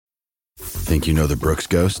Think you know the Brooks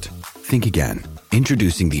Ghost? Think again.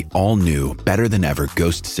 Introducing the all-new, better-than-ever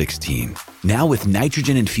Ghost 16. Now with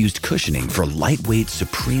nitrogen-infused cushioning for lightweight,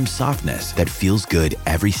 supreme softness that feels good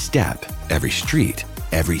every step, every street,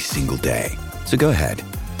 every single day. So go ahead,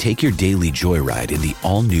 take your daily joyride in the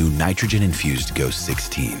all-new nitrogen-infused Ghost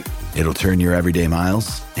 16. It'll turn your everyday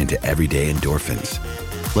miles into everyday endorphins.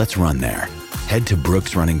 Let's run there. Head to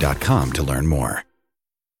brooksrunning.com to learn more.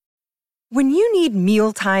 When you need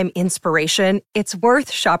mealtime inspiration, it's worth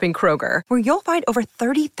shopping Kroger, where you'll find over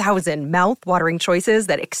 30,000 mouth-watering choices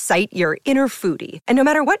that excite your inner foodie. And no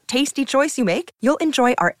matter what tasty choice you make, you'll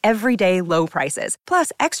enjoy our everyday low prices,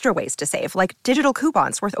 plus extra ways to save, like digital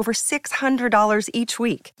coupons worth over $600 each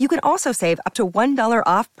week. You can also save up to $1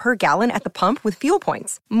 off per gallon at the pump with fuel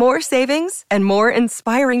points. More savings and more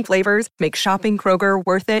inspiring flavors make shopping Kroger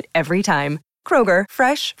worth it every time. Kroger,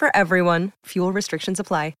 fresh for everyone. Fuel restrictions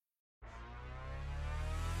apply.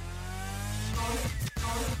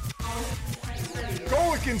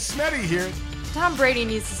 And Smetty here. Tom Brady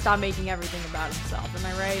needs to stop making everything about himself. Am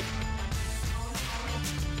I right?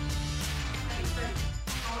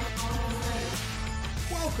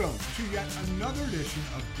 Welcome to yet another edition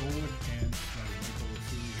of Golic and Smetty. Michael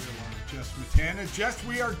Lassini here along with Jess Matana. Jess,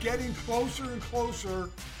 we are getting closer and closer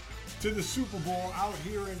to the Super Bowl out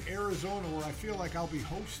here in Arizona, where I feel like I'll be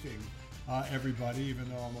hosting everybody, even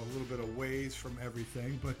though I'm a little bit of ways from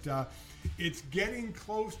everything. But it's getting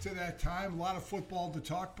close to that time. A lot of football to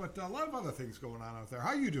talk, but a lot of other things going on out there.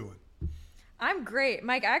 How you doing? I'm great.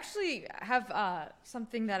 Mike, I actually have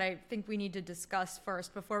something that I think we need to discuss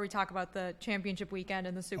first before we talk about the championship weekend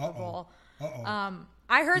and the Super Bowl.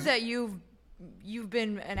 I heard that you've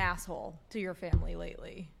been an asshole to your family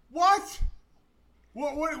lately. What?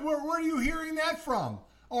 Where are you hearing that from?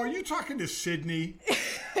 Oh, are you talking to Sydney?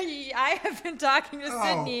 I have been talking to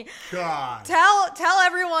Sydney. Oh, God. Tell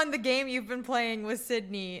everyone the game you've been playing with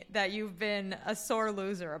Sydney that you've been a sore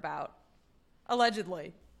loser about.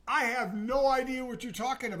 Allegedly. I have no idea what you're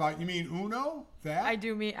talking about. You mean Uno? That? I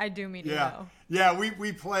do mean Uno. Yeah,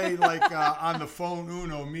 we play like on the phone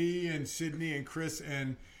Uno, me and Sydney and Chris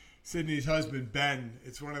and Sydney's husband, Ben.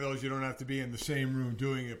 It's one of those you don't have to be in the same room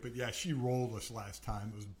doing it. But, yeah, she rolled us last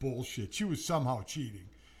time. It was bullshit. She was somehow cheating.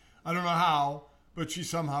 I don't know how, but she's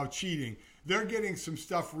somehow cheating. They're getting some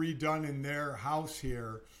stuff redone in their house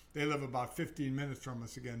here. They live about 15 minutes from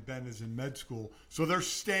us. Again, Ben is in med school. So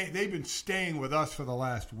they've been staying with us for the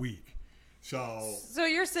last week. So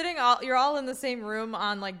you're all in the same room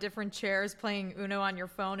on like different chairs playing Uno on your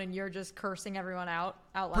phone, and you're just cursing everyone out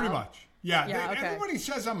loud? Pretty much. Yeah, okay. Everybody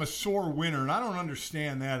says I'm a sore winner, and I don't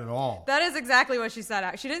understand that at all. That is exactly what she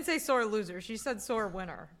said. She didn't say sore loser. She said sore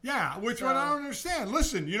winner. Yeah, which one I don't understand.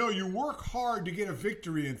 Listen, you work hard to get a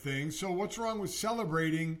victory in things, so what's wrong with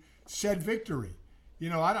celebrating said victory?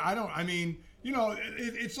 It's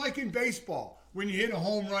like in baseball. When you hit a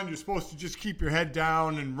home run, you're supposed to just keep your head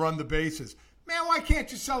down and run the bases. Man, why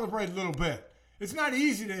can't you celebrate a little bit? It's not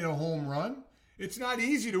easy to hit a home run. It's not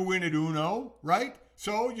easy to win at Uno, right?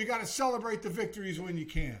 So you got to celebrate the victories when you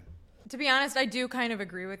can. To be honest, I do kind of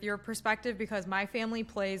agree with your perspective because my family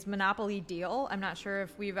plays Monopoly Deal. I'm not sure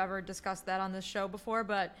if we've ever discussed that on this show before,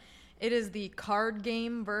 but it is the card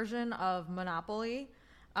game version of Monopoly.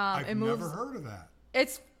 I've never heard of that.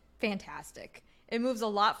 It's fantastic. It moves a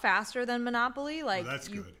lot faster than Monopoly. Like that's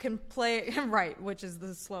you good. Can play right, which is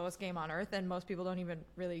the slowest game on earth, and most people don't even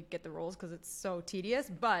really get the rules because it's so tedious.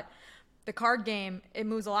 But the card game, it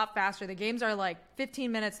moves a lot faster. The games are like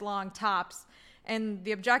 15 minutes long tops, and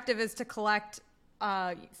the objective is to collect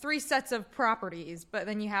 3 sets of properties. But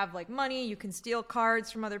then you have like money, you can steal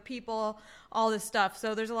cards from other people, all this stuff.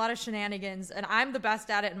 So there's a lot of shenanigans, and I'm the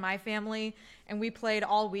best at it in my family. And we played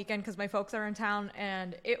all weekend because my folks are in town,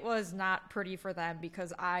 and it was not pretty for them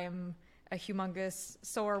because I am a humongous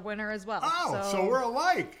sore winner as well. Oh, so we're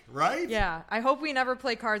alike, right? Yeah. I hope we never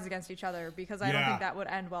play cards against each other because I don't think that would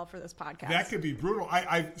end well for this podcast. That could be brutal.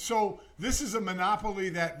 So this is a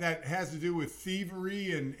Monopoly that has to do with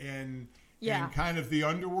thievery and kind of the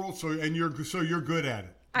underworld. So you're good at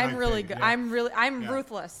it. I'm really good. Yeah. I'm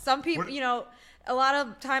ruthless. Some people, a lot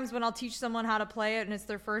of times when I'll teach someone how to play it and it's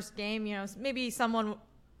their first game, maybe someone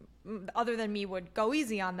other than me would go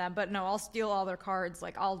easy on them, but no, I'll steal all their cards.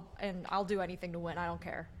 Like I'll do anything to win. I don't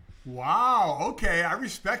care. Wow. Okay. I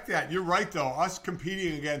respect that. You're right though. Us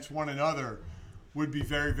competing against one another would be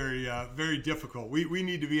very, very, very difficult. We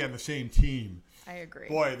need to be on the same team. I agree.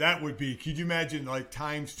 Boy, that would be. Could you imagine like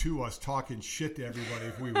times 2 us talking shit to everybody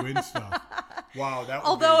if we win stuff? Wow, that.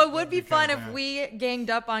 Although it would be fun if we ganged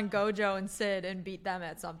up on Gojo and Sid and beat them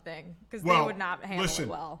at something, because they would not handle it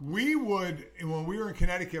well. We would, when we were in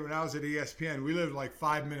Connecticut when I was at ESPN, we lived like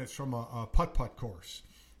 5 minutes from a putt-putt course.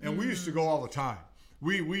 And we used to go all the time.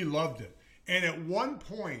 We loved it. And at one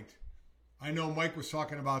point, I know Mike was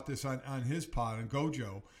talking about this on his pod, on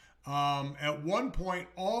Gojo. At one point,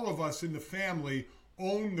 all of us in the family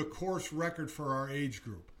owned the course record for our age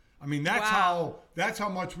group. I mean, that's how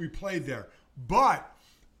much we played there. But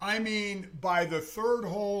I mean, by the third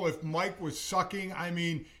hole, if Mike was sucking, I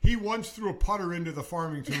mean, he once threw a putter into the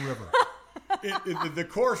Farmington River. The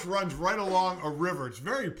course runs right along a river. It's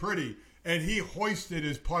very pretty, and he hoisted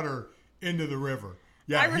his putter into the river.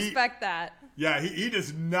 Yeah, I respect that. Yeah, he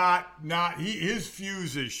does not. His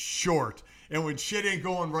fuse is short. And when shit ain't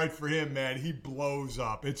going right for him, man, he blows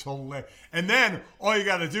up. It's hilarious. And then all you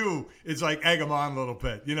got to do is like egg him on a little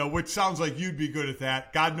bit, which sounds like you'd be good at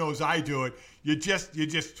that. God knows I do it. You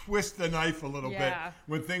just twist the knife a little bit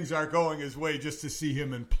when things aren't going his way, just to see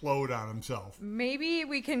him implode on himself. Maybe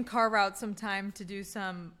we can carve out some time to do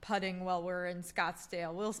some putting while we're in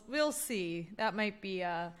Scottsdale. We'll see. That might be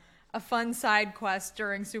a fun side quest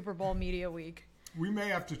during Super Bowl Media Week. We may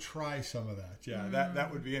have to try some of that. Yeah,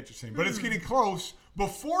 that would be interesting. But it's getting close.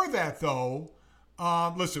 Before that, though,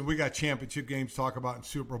 listen, we got championship games to talk about in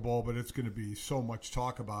Super Bowl, but it's going to be so much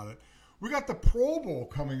talk about it. We got the Pro Bowl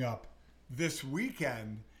coming up this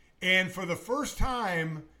weekend, and for the first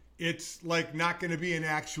time, it's like not going to be an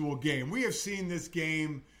actual game. We have seen this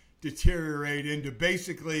game deteriorate into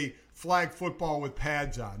basically flag football with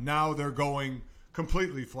pads on. Now they're going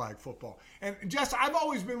completely flag football. And Jess, I've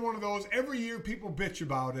always been one of those, every year people bitch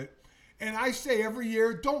about it. And I say every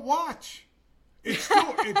year, don't watch. It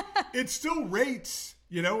still rates,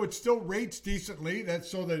 it still rates decently.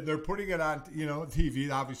 That's so that they're putting it on,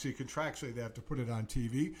 TV. Obviously, contractually, they have to put it on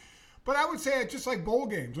TV. But I would say it's just like bowl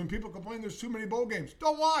games. When people complain there's too many bowl games,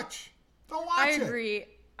 don't watch. Don't watch it. I agree.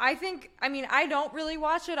 I don't really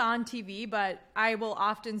watch it on TV, but I will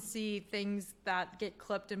often see things that get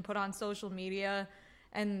clipped and put on social media,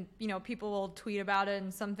 and, people will tweet about it,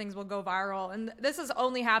 and some things will go viral. And this has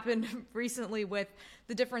only happened recently with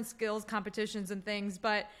the different skills competitions and things,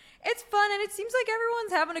 but it's fun, and it seems like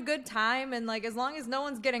everyone's having a good time, and, like, as long as no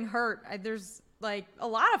one's getting hurt, there's, like, a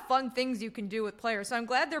lot of fun things you can do with players. So I'm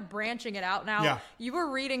glad they're branching it out now. Yeah. You were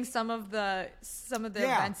reading some of the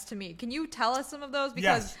events to me. Can you tell us some of those?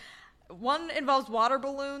 Because one involves water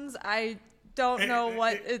balloons. I don't know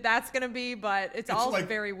what that's going to be, but it's all like,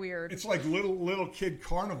 very weird. It's like little kid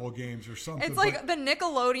carnival games or something. It's like the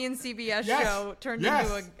Nickelodeon CBS show turned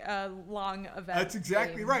into a long event. That's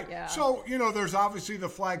exactly right. Yeah. So, there's obviously the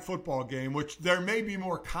flag football game, which there may be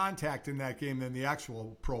more contact in that game than the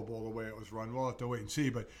actual Pro Bowl, the way it was run. We'll have to wait and see.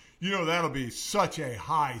 But, that'll be such a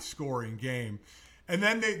high-scoring game. And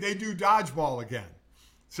then they do dodgeball again.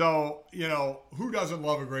 So, who doesn't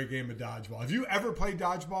love a great game of dodgeball? Have you ever played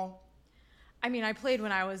dodgeball? I mean, I played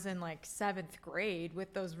when I was in like 7th grade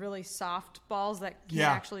with those really soft balls that can't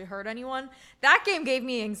actually hurt anyone. That game gave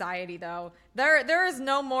me anxiety, though. There is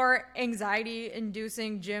no more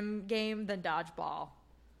anxiety-inducing gym game than dodgeball.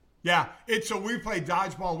 Yeah, so we play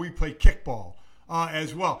dodgeball, we play kickball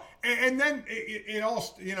as well. And then it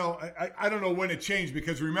all, I don't know when it changed,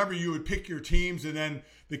 because remember you would pick your teams, and then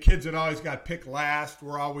the kids that always got picked last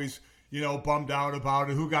were always, bummed out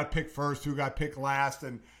about it. Who got picked first, who got picked last,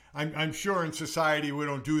 and I'm sure in society we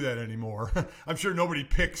don't do that anymore. I'm sure nobody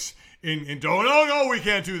picks no, we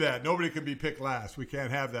can't do that. Nobody can be picked last. We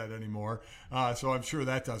can't have that anymore. So I'm sure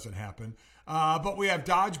that doesn't happen. But we have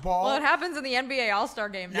dodgeball. Well, it happens in the NBA All-Star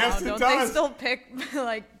game now. Yes, don't does. They still pick,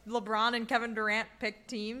 like, LeBron and Kevin Durant pick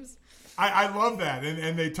teams? I love that.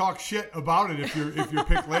 And they talk shit about it if you're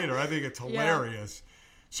picked later. I think it's hilarious. Yeah.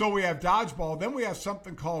 So we have dodgeball. Then we have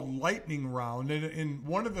something called lightning round. And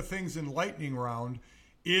one of the things in lightning round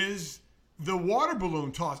is the water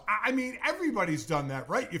balloon toss. I mean, everybody's done that,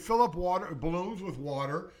 right? You fill up balloons with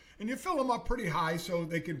water, and you fill them up pretty high so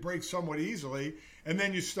they can break somewhat easily. And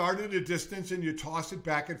then you start at a distance, and you toss it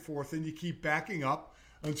back and forth, and you keep backing up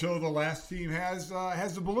until the last team has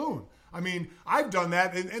the balloon. I mean, I've done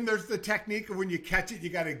that, and there's the technique of when you catch it, you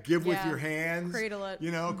got to give with your hands. Cradle it.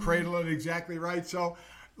 Cradle it, exactly right. So,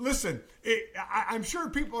 listen, I'm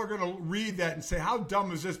sure people are going to read that and say, how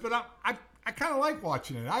dumb is this? But I kind of like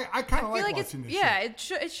watching it. I kind of like watching this. Yeah,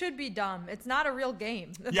 it should be dumb. It's not a real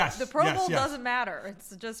game. The Pro Bowl doesn't matter.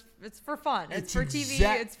 It's for fun. It's for TV.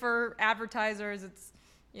 It's for advertisers. It's,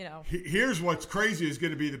 Here's what's crazy is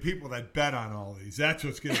going to be the people that bet on all these. That's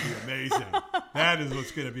what's going to be amazing. That is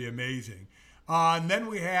what's going to be amazing. And then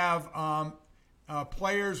we have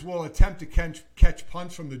players will attempt to catch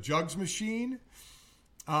punts from the jugs machine.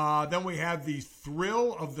 Then we have the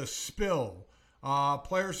thrill of the spill.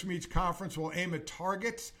 Players from each conference will aim at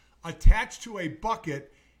targets attached to a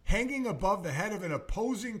bucket hanging above the head of an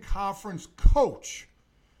opposing conference coach.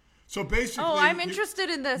 So basically, I'm interested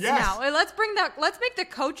in this now. Let's make the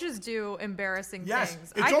coaches do embarrassing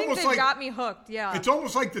things. I think they've got me hooked. Yeah. It's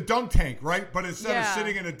almost like the dunk tank, right? But instead of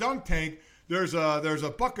sitting in a dunk tank, there's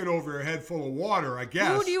a bucket over your head full of water, I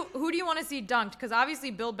guess. Who do you want to see dunked? Because obviously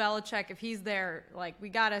Bill Belichick, if he's there, like, we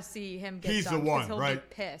got to see him get dunked. He's the one, he'll right?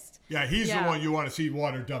 Be pissed. Yeah, he's the one you want to see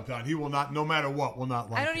water dumped on. He will not, no matter what, will not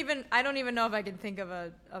like I don't even know if I can think of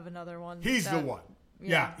another one. He's the one.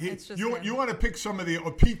 Yeah, you want to pick some of the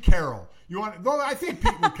Pete Carroll. I think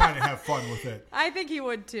Pete would kind of have fun with it. I think he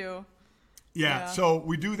would too. Yeah, so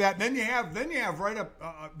we do that. Then you have right up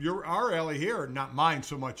our alley here, not mine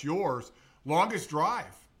so much, yours. Longest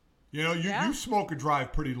drive. You smoke a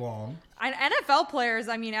drive pretty long. And NFL players,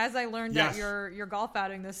 I mean, as I learned at your golf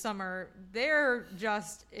outing this summer, they're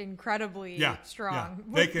just incredibly strong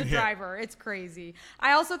with the driver. It's crazy.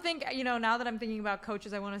 I also think, now that I'm thinking about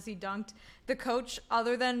coaches I want to see dunked, the coach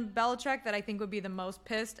other than Belichick that I think would be the most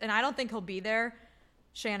pissed, and I don't think he'll be there,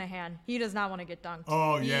 Shanahan. He does not want to get dunked.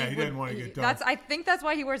 Oh, he didn't want to get dunked. I think that's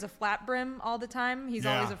why he wears a flat brim all the time. He's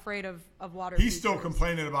always afraid of water. He's still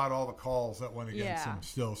complaining about all the calls that went against him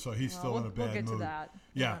still, so he's still in a bad mood. We'll get to that.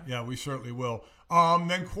 Yeah, we certainly will.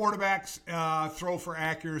 Then quarterbacks throw for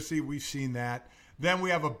accuracy. We've seen that. Then we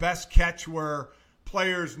have a best catch where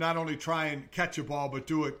players not only try and catch a ball, but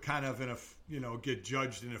do it kind of in a, get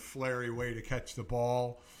judged in a flary way to catch the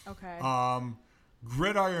ball. Okay.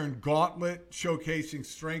 Gridiron gauntlet showcasing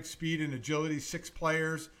strength, speed, and agility. 6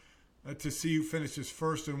 players to see who finishes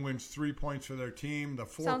first and wins 3 points for their team. The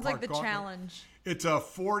 4-part sounds like the gauntlet. Challenge. It's a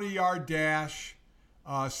 40-yard dash,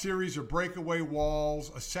 a series of breakaway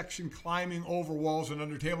walls, a section climbing over walls and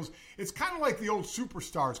under tables. It's kind of like the old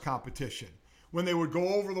Superstars competition when they would go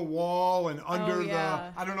over the wall and under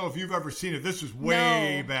I don't know if you've ever seen it. This was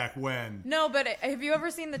way back when. No, but have you ever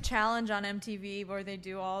seen the Challenge on MTV where they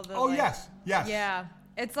do all the... Oh, yes. Yeah.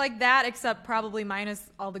 It's like that, except probably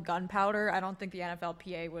minus all the gunpowder. I don't think the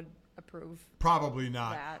NFLPA would approve. Probably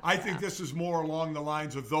not. I think this is more along the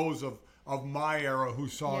lines of those of my era who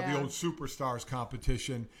saw the old Superstars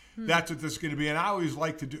competition. That's what this is going to be. And I always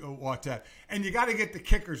like to watch that. And you got to get the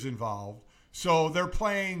kickers involved. So they're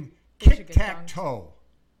playing... Tic-tac-toe.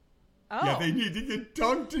 Oh. Yeah, they need to get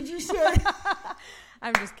dunked, did you say?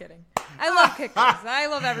 I'm just kidding. I love kickers. I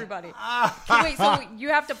love everybody. Wait, so you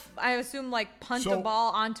have to, I assume, punt a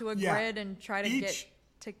ball onto a grid and try to get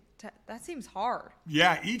tic-tac. That seems hard.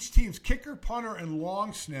 Yeah, each team's kicker, punter, and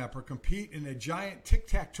long snapper compete in a giant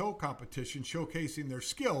tic-tac-toe competition showcasing their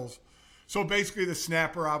skills. So basically the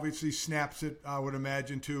snapper obviously snaps it, I would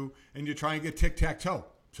imagine, too, and you try and get tic-tac-toe.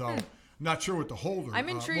 So... Not sure what the holder. I'm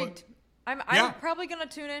intrigued. I'm probably going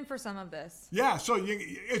to tune in for some of this. Yeah, so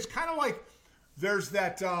it's kind of like there's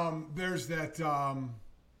that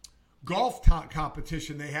golf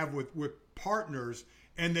competition they have with partners,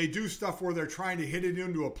 and they do stuff where they're trying to hit it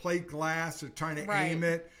into a plate glass or trying to aim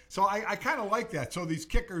it. So I kind of like that. So these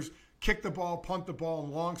kickers kick the ball, punt the ball,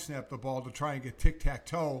 and long snap the ball to try and get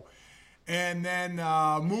tic-tac-toe. And then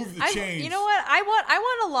move the chains. You know what? I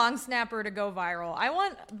want a long snapper to go viral. I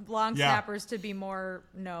want long snappers to be more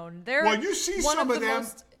known. You see one some of the them.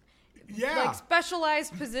 Most,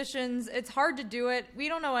 specialized positions. It's hard to do it. We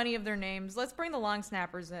don't know any of their names. Let's bring the long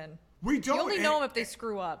snappers in. We don't. You only know them if they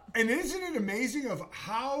screw up. And isn't it amazing of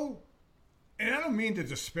how? And I don't mean to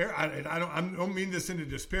despair. I don't mean this in a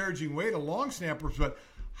disparaging way to long snappers, but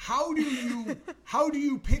how do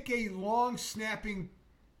you pick a long snapper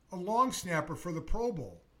for the Pro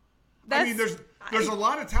Bowl? I mean, there's a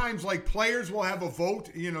lot of times players will have a vote,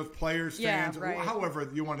 players, fans, however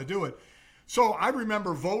you want to do it. So I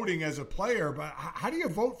remember voting as a player, but how do you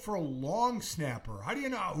vote for a long snapper? How do you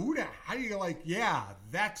know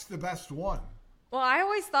that's the best one? Well, I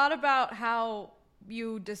always thought about how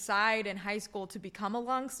you decide in high school to become a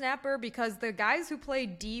long snapper, because the guys who play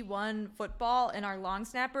D1 football and are long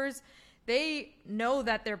snappers, they know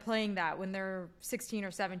that they're playing that when they're 16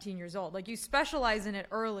 or 17 years old. You specialize in it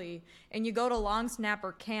early, and you go to long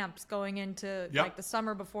snapper camps going into the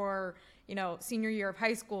summer before, senior year of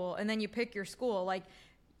high school, and then you pick your school.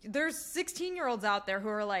 There's 16-year-olds out there who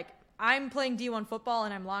are I'm playing D1 football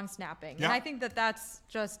and I'm long snapping. Yeah. And I think that that's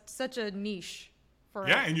just such a niche for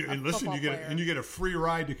and listen, you get a free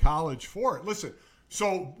ride to college for it. Listen,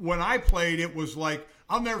 so when I played, it was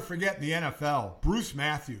I'll never forget in the NFL, Bruce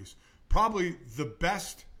Matthews, probably the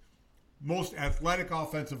best most athletic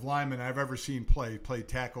offensive lineman I've ever seen play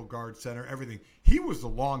tackle, guard, center, everything. He was the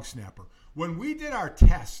long snapper. When we did our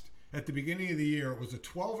test at the beginning of the year, it was a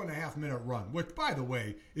 12.5-minute run, which, by the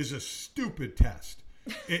way, is a stupid test.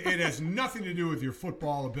 It has nothing to do with your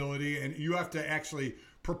football ability, and you have to actually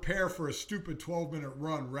prepare for a stupid 12-minute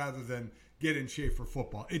run rather than get in shape for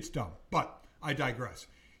football. It's dumb, but I digress.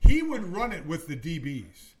 He would run it with the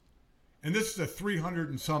DBs. And this is a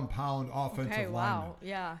 300-and-some-pound offensive lineman. Wow,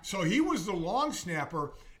 yeah. So he was the long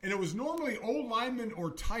snapper, and it was normally old linemen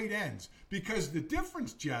or tight ends because the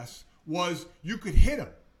difference, Jess, was you could hit him.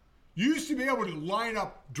 You used to be able to line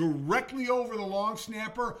up directly over the long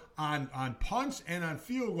snapper on punts and on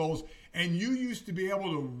field goals, and you used to be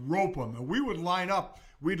able to rope them. And we would line up.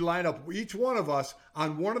 We'd line up each one of us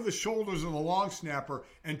on one of the shoulders of the long snapper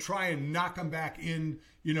and try and knock them back in,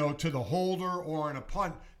 to the holder, or in a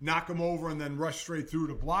punt, knock them over and then rush straight through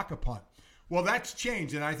to block a punt. Well, that's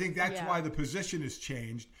changed, and I think that's why the position has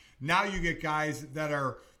changed. Now you get guys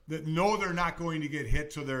that know they're not going to get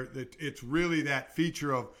hit, so it's really that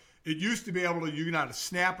feature of it used to be able to, you got to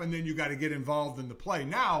snap and then you got to get involved in the play.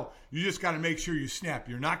 Now you just got to make sure you snap.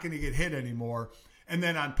 You're not going to get hit anymore. And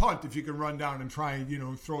then on punt, if you can run down and try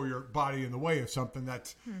and throw your body in the way of something,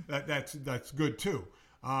 that's good too.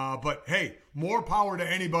 But hey, more power to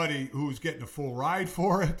anybody who's getting a full ride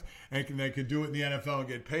for it and they can do it in the NFL and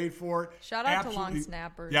get paid for it. Shout out to long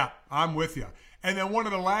snappers. Yeah, I'm with you. And then one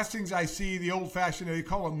of the last things I see, the old-fashioned, they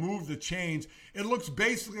call it move the chains. It looks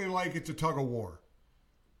basically like it's a tug of war.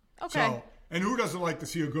 Okay. So, and who doesn't like to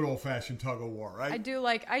see a good old-fashioned tug of war, right? I do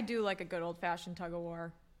like a good old-fashioned tug of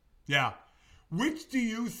war. Yeah. Which do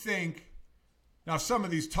you think? Now, some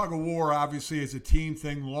of these tug of war obviously is a team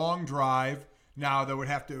thing. Long drive. Now there would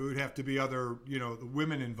have to be other the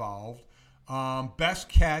women involved. Best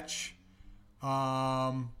catch.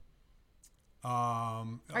 Are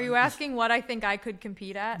you asking what I think I could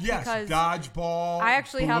compete at? Yes, because dodgeball. I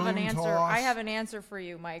actually have an answer. Toss. I have an answer for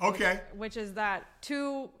you, Mike. Okay. Which is that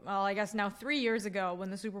 3 years ago when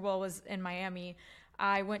the Super Bowl was in Miami,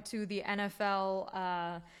 I went to the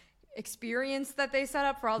NFL experience that they set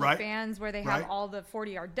up for all the fans, where they have all the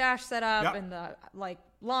 40-yard dash set up and the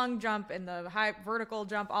long jump and the high vertical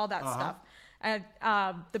jump, all that stuff. And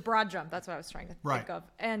the broad jump, that's what I was trying to think of.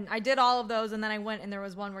 And I did all of those, and then I went, and there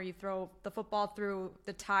was one where you throw the football through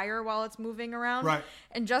the tire while it's moving around. Right.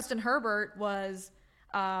 And Justin Herbert was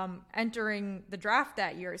entering the draft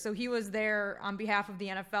that year. So he was there on behalf of the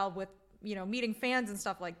NFL with, meeting fans and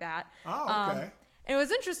stuff like that. Oh, okay. And it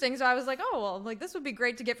was interesting. So I was like, this would be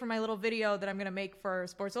great to get for my little video that I'm going to make for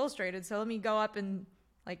Sports Illustrated. So let me go up and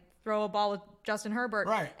throw a ball with Justin Herbert.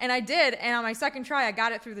 Right. And I did. And on my second try, I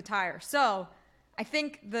got it through the tire. So I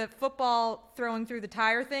think the football throwing through the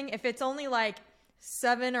tire thing, if it's only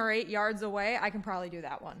 7 or 8 yards away, I can probably do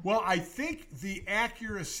that one. Well, I think the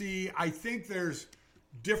accuracy, there's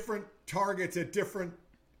different targets at different,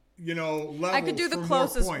 levels. I could do the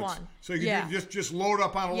closest one. So you can just load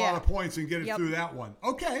up on a lot of points and get it through that one.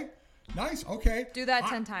 Okay. Nice. Okay. Do that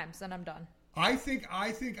 10 times and I'm done. I think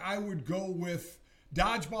I would go with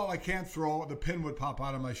dodgeball. I can't throw. The pin would pop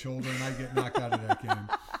out of my shoulder and I'd get knocked out of that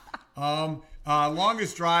game.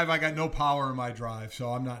 Longest drive, I got no power in my drive,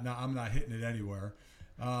 so I'm not hitting it anywhere.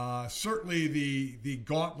 Certainly the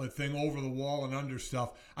gauntlet thing, over the wall and under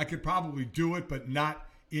stuff, I could probably do it, but not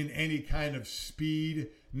in any kind of speed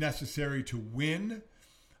necessary to win.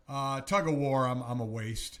 Tug of war, I'm a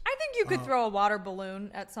waste. I think you could throw a water balloon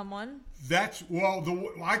at someone.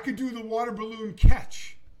 I could do the water balloon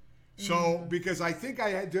catch. So because I think I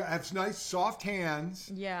have nice soft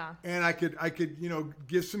hands, and I could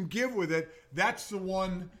give some give with it. That's the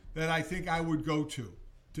one that I think I would go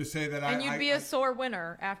to say that. And you'd be a sore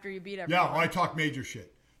winner after you beat everyone. Yeah, I talk major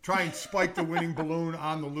shit. Try and spike the winning balloon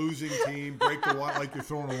on the losing team. Break the water like you're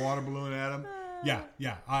throwing a water balloon at them.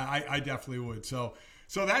 Yeah, I definitely would. So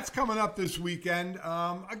that's coming up this weekend.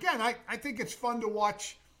 Again, I think it's fun to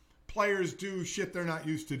watch players do shit they're not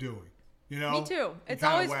used to doing. Me too. It's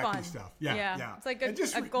always fun. Stuff. Yeah. It's like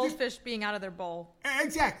a goldfish being out of their bowl.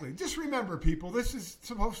 Exactly. Just remember, people, this is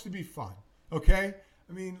supposed to be fun. Okay?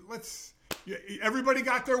 I mean, everybody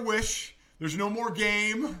got their wish. There's no more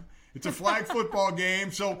game. It's a flag football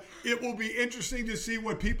game. So it will be interesting to see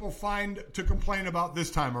what people find to complain about this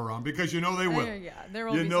time around, because they will. There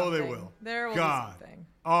will be something. They will. There will be something.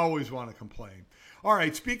 Always want to complain. All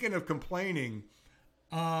right, speaking of complaining,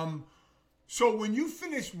 so when you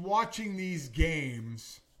finished watching these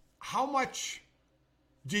games, how much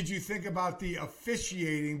did you think about the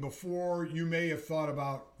officiating before you may have thought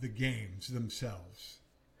about the games themselves?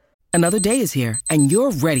 Another day is here, and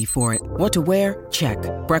you're ready for it. What to wear? Check.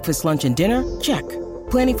 Breakfast, lunch, and dinner? Check.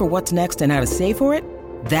 Planning for what's next and how to save for it?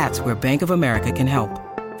 That's where Bank of America can help.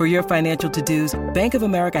 For your financial to-dos, Bank of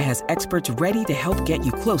America has experts ready to help get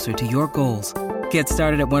you closer to your goals. Get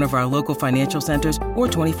started at one of our local financial centers or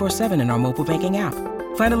 24/7 in our mobile banking app.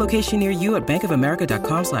 Find a location near you at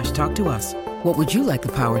bankofamerica.com/talktous. What would you like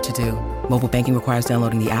the power to do? Mobile banking requires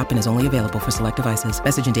downloading the app and is only available for select devices.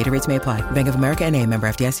 Message and data rates may apply. Bank of America N.A., member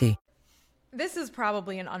FDIC. This is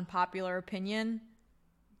probably an unpopular opinion.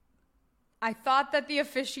 I thought that the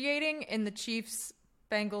officiating in the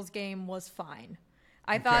Chiefs-Bengals game was fine.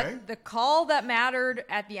 I thought the call that mattered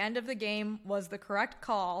at the end of the game was the correct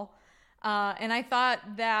call. And I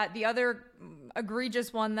thought that the other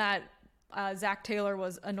egregious one that Zach Taylor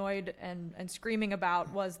was annoyed and screaming about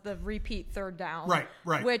was the repeat third down.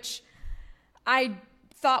 Right. Which I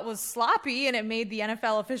thought was sloppy and it made the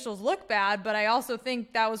NFL officials look bad, but I also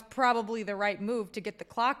think that was probably the right move to get the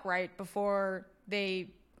clock right before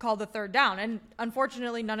they called the third down. And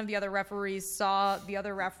unfortunately, none of the other referees saw the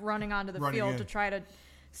other ref running onto the field to try to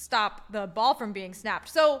stop the ball from being snapped.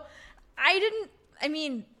 So I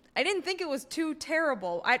didn't think it was too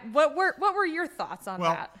terrible. What were your thoughts on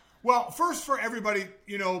that? Well, first for everybody,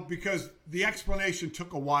 because the explanation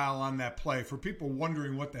took a while on that play. For people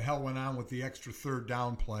wondering what the hell went on with the extra third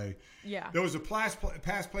down play. Yeah. There was a pass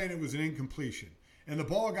play and it was an incompletion. And the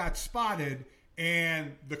ball got spotted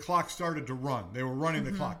and the clock started to run. They were running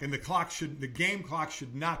the clock. And the game clock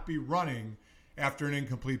should not be running after an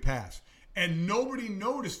incomplete pass. And nobody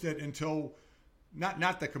noticed it until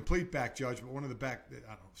not the complete back judge, but one of the back, I don't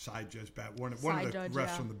know, side judge back, one of the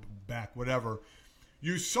refs from the back, whatever.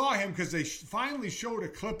 You saw him because they finally showed a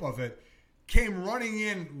clip of it. Came running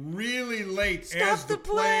in really late as the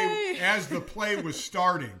play was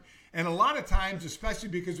starting. And a lot of times, especially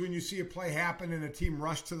because when you see a play happen and a team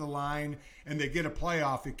rush to the line and they get a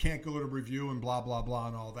playoff, it can't go to review and blah, blah, blah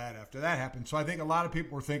and all that after that happened. So I think a lot of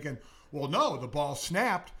people were thinking, well, no, the ball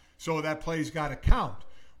snapped, so that play's got to count.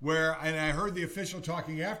 And I heard the official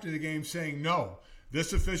talking after the game saying, no,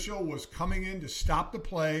 this official was coming in to stop the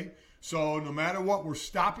play. So no matter what, we're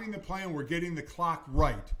stopping the play and we're getting the clock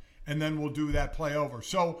right. And then we'll do that play over.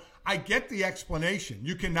 So I get the explanation.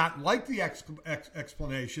 You cannot like the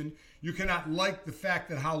explanation. You cannot like the fact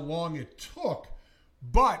that how long it took.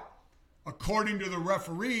 But according to the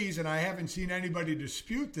referees, and I haven't seen anybody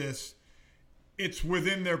dispute this, it's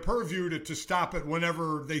within their purview to stop it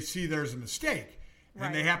whenever they see there's a mistake. Right.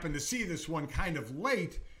 And they happen to see this one kind of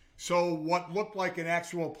late. So what looked like an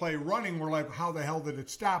actual play running, we're like, how the hell did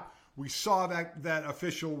it stop? We saw that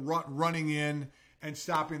official running in and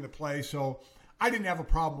stopping the play. So I didn't have a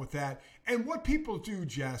problem with that. And what people do,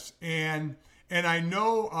 Jess, and I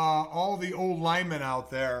know all the old linemen out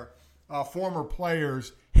there, former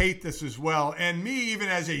players, hate this as well. And me, even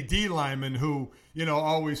as a D lineman who,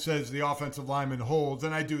 always says the offensive lineman holds,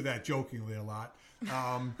 and I do that jokingly a lot.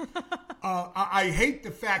 I hate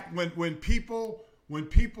the fact when people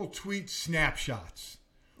tweet snapshots.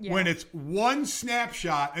 Yeah. When it's one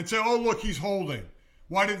snapshot and say, oh, look, he's holding.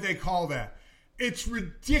 Why did they call that? It's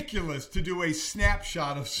ridiculous to do a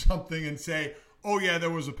snapshot of something and say, oh, yeah, there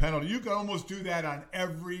was a penalty. You could almost do that on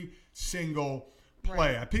every single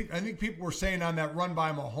play. Right. I think people were saying on that run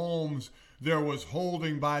by Mahomes, there was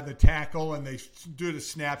holding by the tackle, and they did a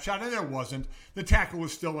snapshot, and there wasn't. The tackle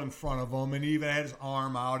was still in front of him, and he even had his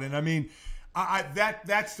arm out. And, I mean,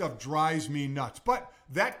 that stuff drives me nuts. But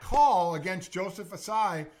that call against Joseph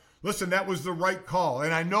Asai, listen, that was the right call.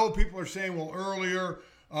 And I know people are saying, well, earlier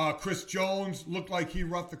Chris Jones looked like he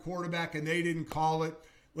roughed the quarterback and they didn't call it.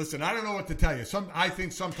 Listen, I don't know what to tell you. I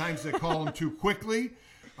think sometimes they call him too quickly.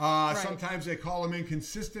 Sometimes they call him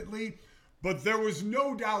inconsistently. But there was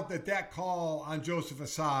no doubt that call on Joseph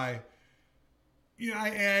Asai, and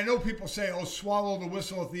I know people say, oh, swallow the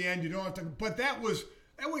whistle at the end. You don't have to. But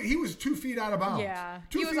he was 2 feet out of bounds. Yeah,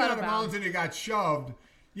 2 feet out of bounds and he got shoved.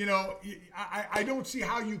 I don't see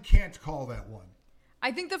how you can't call that one.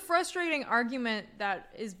 I think the frustrating argument that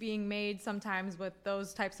is being made sometimes with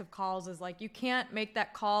those types of calls is like, you can't make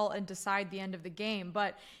that call and decide the end of the game.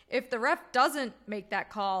 But if the ref doesn't make that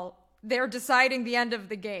call, they're deciding the end of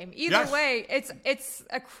the game. Either way, it's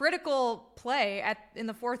a critical play in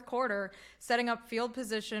the fourth quarter, setting up field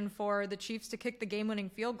position for the Chiefs to kick the game-winning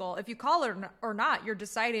field goal. If you call it or not, you're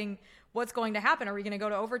deciding what's going to happen. Are we going to go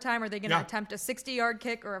to overtime? Are they going to attempt a 60-yard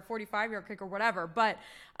kick or a 45-yard kick or whatever? But,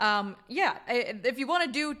 if you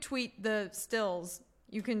want to tweet the stills,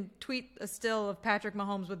 you can tweet a still of Patrick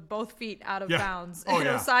Mahomes with both feet out of bounds and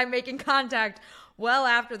Osai making contact well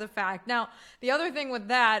after the fact. Now, the other thing with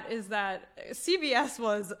that is that CBS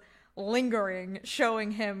was lingering,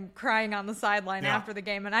 showing him crying on the sideline after the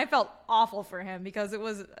game. And I felt awful for him because it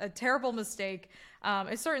was a terrible mistake.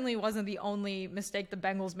 It certainly wasn't the only mistake the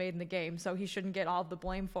Bengals made in the game, so he shouldn't get all the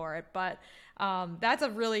blame for it. But that's a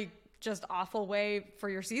really just awful way for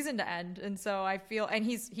your season to end. And so I feel, and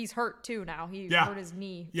he's hurt too now. He hurt his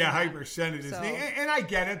knee. Yeah, hyperextended his knee. And I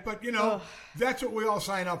get it, but that's what we all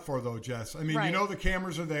sign up for though, Jess. I mean, the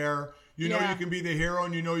cameras are there. You know you can be the hero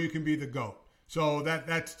and you can be the GOAT. So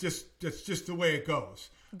that's just the way it goes.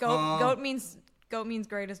 GOAT means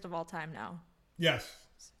greatest of all time now. Yes.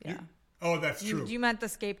 Yeah. That's true. You meant the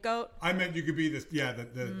scapegoat? I meant you could be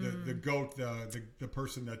the GOAT, the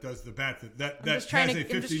person that does the bat that I'm just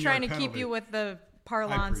trying to keep you with the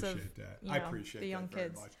parlance of I appreciate the young that very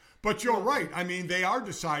kids. much. But you're right. I mean, they are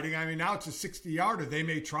deciding. I mean, now it's a 60-yarder. They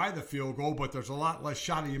may try the field goal, but there's a lot less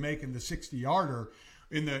shot of you making the 60-yarder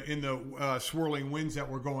in the swirling winds that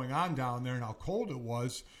were going on down there and how cold it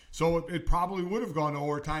was. So it probably would have gone to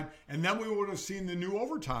overtime, and then we would have seen the new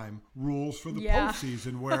overtime rules for the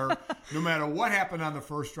postseason, where no matter what happened on the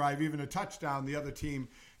first drive, even a touchdown, the other team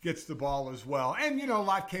gets the ball as well. And, a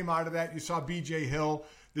lot came out of that. You saw B.J. Hill,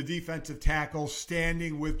 the defensive tackle,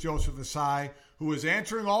 standing with Joseph Asai, who was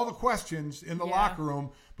answering all the questions in the locker room,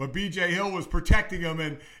 but B.J. Hill was protecting him.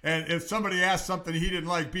 And if somebody asked something he didn't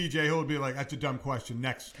like, B.J. Hill would be like, that's a dumb question.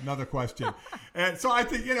 Next, another question. And so I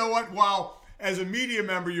think, while as a media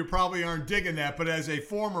member, you probably aren't digging that, but as a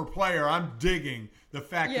former player, I'm digging the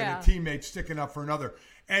fact that a teammate's sticking up for another.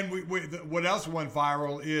 And what else went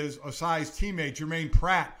viral is Asai's teammate, Jermaine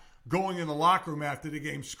Pratt, going in the locker room after the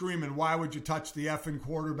game screaming, why would you touch the effing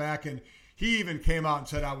quarterback? And he even came out and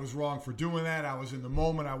said, I was wrong for doing that. I was in the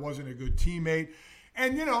moment. I wasn't a good teammate.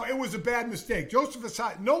 And, it was a bad mistake. Joseph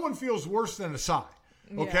Asai, no one feels worse than Asai.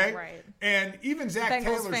 Okay? Yeah, right. And even Zach Bengals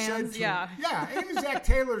Taylor fans, said to him, even Zach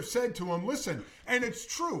Taylor said to him, listen, and it's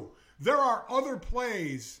true, there are other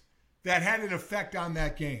plays that had an effect on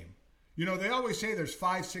that game. They always say there's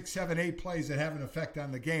 5, 6, 7, 8 plays that have an effect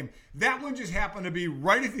on the game. That one just happened to be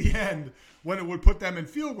right at the end when it would put them in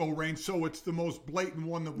field goal range, so it's the most blatant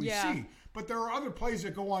one that we see. But there are other plays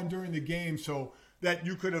that go on during the game so that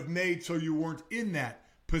you could have made so you weren't in that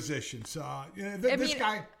position. So, this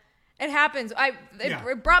guy... It happens.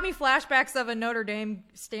 It brought me flashbacks of a Notre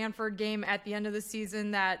Dame-Stanford game at the end of the season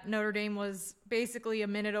that Notre Dame was basically a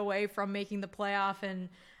minute away from making the playoff and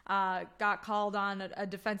got called on a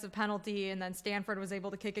defensive penalty, and then Stanford was able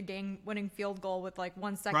to kick a game-winning field goal with like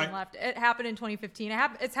 1 second left. It happened in 2015.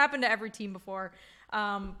 It's happened to every team before.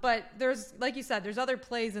 But there's, like you said, there's other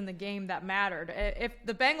plays in the game that mattered. If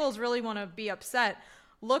the Bengals really want to be upset,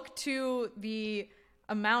 look to the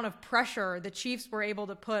amount of pressure the Chiefs were able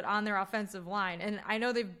to put on their offensive line. And I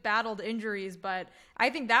know they've battled injuries, but I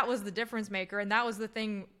think that was the difference maker. And that was the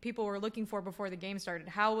thing people were looking for before the game started.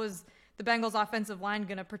 How was the Bengals offensive line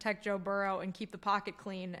going to protect Joe Burrow and keep the pocket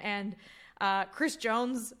clean? And Chris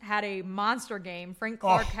Jones had a monster game. Frank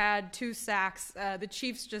Clark had 2 sacks. The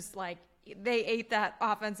Chiefs just they ate that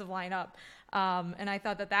offensive line up. And I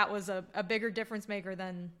thought that was a bigger difference maker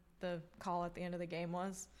than the call at the end of the game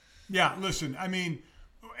was. Yeah, listen, I mean,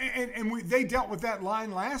 they dealt with that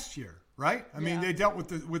line last year, right? I mean, they dealt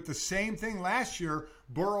with the same thing last year.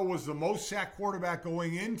 Burrow was the most sacked quarterback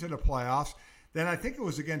going into the playoffs. Then I think it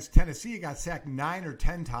was against Tennessee. He got sacked 9 or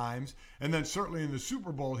 10 times. And then certainly in the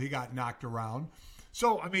Super Bowl, he got knocked around.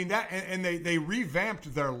 So, I mean, they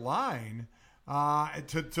revamped their line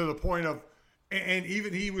to the point of, and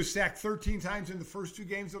even he was sacked 13 times in the first 2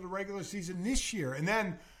 games of the regular season this year. And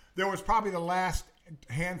then there was probably the last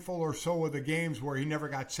handful or so of the games where he never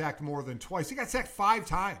got sacked more than twice. He got sacked 5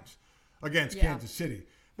 times against Kansas City.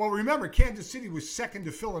 Well, remember, Kansas City was second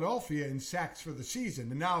to Philadelphia in sacks for the season.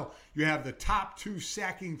 And now you have the top 2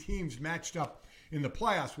 sacking teams matched up in the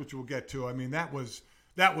playoffs, which we'll get to. I mean, that was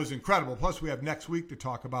incredible. Plus, we have next week to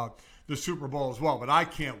talk about the Super Bowl as well. But I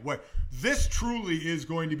can't wait. This truly is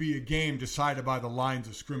going to be a game decided by the lines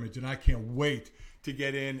of scrimmage, and I can't wait to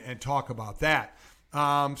get in and talk about that.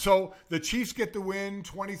 So the Chiefs get the win,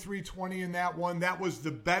 23-20 in that one. That was the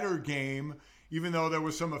better game, even though there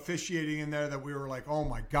was some officiating in there that we were like, oh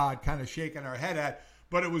my God, kind of shaking our head at.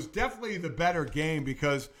 But it was definitely the better game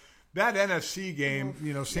because that NFC game,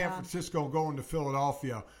 San Francisco going to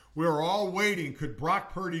Philadelphia, we were all waiting. Could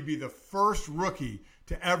Brock Purdy be the first rookie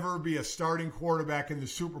to ever be a starting quarterback in the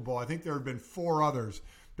Super Bowl? I think there had been 4 others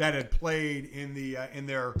that had played in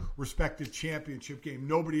their respective championship game.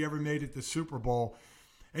 Nobody ever made it to Super Bowl.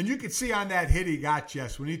 And you could see on that hit he got,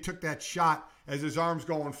 Jess, when he took that shot as his arm's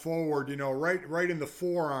going forward, right in the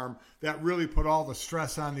forearm, that really put all the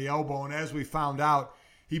stress on the elbow. And as we found out,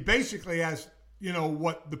 he basically has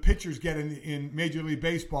what the pitchers get in Major League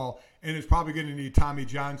Baseball, and is probably going to need Tommy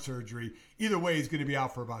John surgery. Either way, he's going to be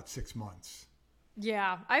out for about 6 months.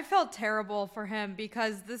 Yeah, I felt terrible for him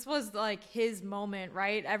because this was like his moment,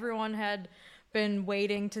 right? Everyone had been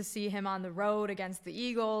waiting to see him on the road against the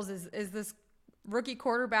Eagles. Is this rookie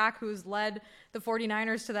quarterback who's led the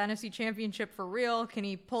 49ers to the NFC Championship for real? Can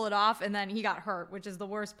he pull it off? And then he got hurt, which is the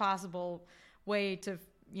worst possible way to,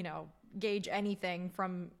 gauge anything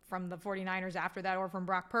from the 49ers after that, or from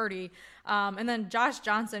Brock Purdy. And then Josh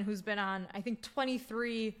Johnson, who's been on, I think,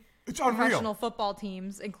 23 professional football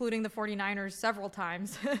teams, including the 49ers several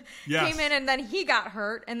times, came in and then he got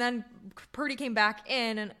hurt, and then Purdy came back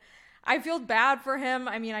in, and I feel bad for him.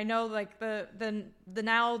 I mean, I know like the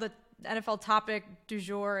now the NFL topic du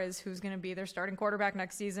jour is who's going to be their starting quarterback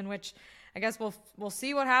next season, which I guess we'll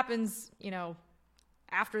see what happens,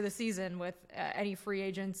 after the season with any free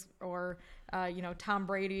agents or Tom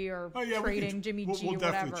Brady or trading Jimmy G or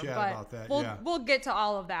whatever. Chat about that. We'll get to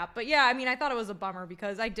all of that. But yeah, I mean, I thought it was a bummer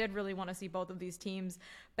because I did really want to see both of these teams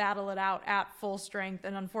battle it out at full strength,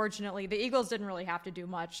 and unfortunately, the Eagles didn't really have to do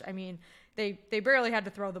much. I mean, they barely had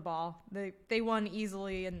to throw the ball. They won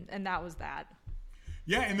easily, and that was that.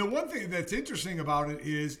 Yeah, and the one thing that's interesting about it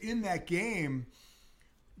is in that game,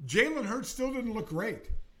 Jalen Hurts still didn't look great.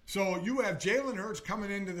 So you have Jalen Hurts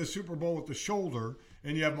coming into the Super Bowl with the shoulder,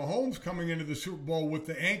 and you have Mahomes coming into the Super Bowl with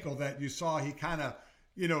the ankle that you saw he kind of,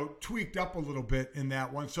 tweaked up a little bit in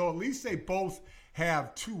that one. So at least they both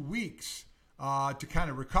have 2 weeks to kind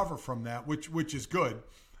of recover from that, which is good.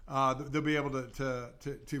 They'll be able to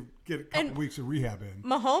get a couple weeks of rehab in.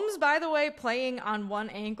 Mahomes, by the way, playing on one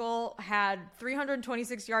ankle, had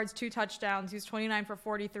 326 yards, 2 touchdowns. He was 29 for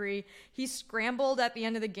 43. He scrambled at the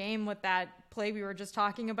end of the game with that play we were just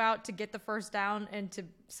talking about to get the first down and to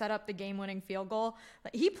set up the game-winning field goal.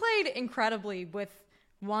 He played incredibly with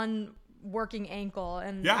one working ankle,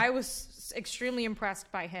 and I was extremely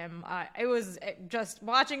impressed by him. It was just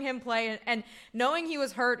watching him play and knowing he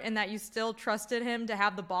was hurt and that you still trusted him to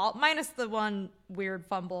have the ball, minus the one weird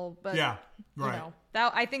fumble. But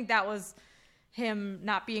I think that was him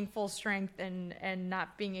not being full strength and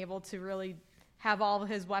not being able to really have all of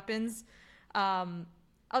his weapons.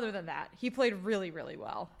 Other than that, he played really, really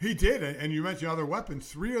well. He did, and you mentioned other weapons.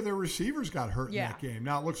 3 of their receivers got hurt in that game.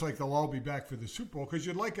 Now, it looks like they'll all be back for the Super Bowl because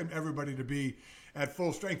you'd like everybody to be at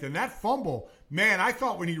full strength. And that fumble, man, I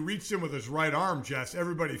thought when he reached in with his right arm, Jess,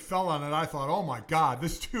 everybody fell on it. I thought, oh, my God,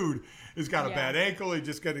 this dude has got a bad ankle. He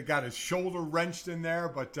just got his shoulder wrenched in there.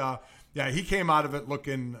 But, he came out of it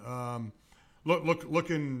looking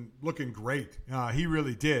great. He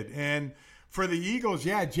really did. And for the Eagles,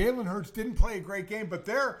 Jalen Hurts didn't play a great game, but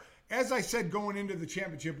they're, as I said, going into the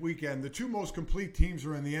championship weekend, the 2 most complete teams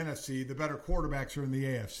are in the NFC. The better quarterbacks are in the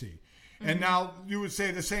AFC. Mm-hmm. And now you would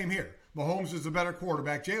say the same here. Mahomes is the better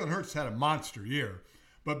quarterback. Jalen Hurts had a monster year,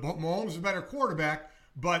 but Mahomes is a better quarterback.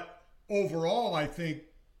 But overall, I think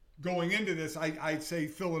going into this, I'd say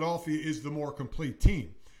Philadelphia is the more complete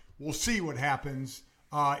team. We'll see what happens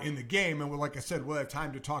in the game. And like I said, we'll have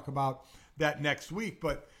time to talk about that next week.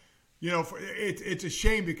 But it's a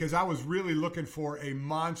shame because I was really looking for a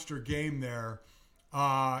monster game there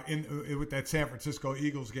with that San Francisco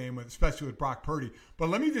Eagles game, especially with Brock Purdy. But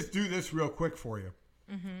let me just do this real quick for you.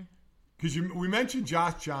 Because we mentioned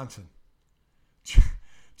Josh Johnson.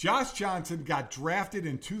 Josh Johnson got drafted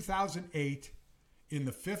in 2008 in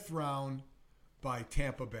the 5th round by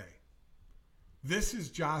Tampa Bay. This is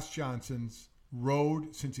Josh Johnson's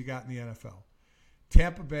road since he got in the NFL.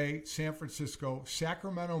 Tampa Bay, San Francisco,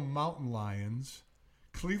 Sacramento Mountain Lions,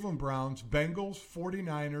 Cleveland Browns, Bengals,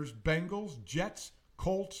 49ers, Bengals, Jets,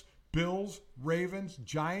 Colts, Bills, Ravens,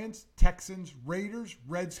 Giants, Texans, Raiders,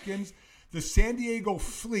 Redskins, the San Diego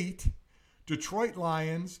Fleet, Detroit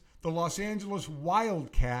Lions, the Los Angeles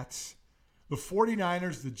Wildcats, the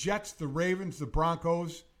 49ers, the Jets, the Ravens, the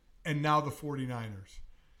Broncos, and now the 49ers.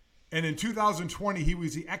 And in 2020, he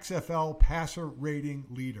was the XFL passer rating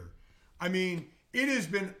leader. I mean, it has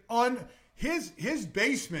been his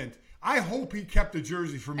basement. I hope he kept a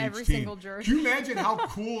jersey from each team. Every single jersey. Can you imagine how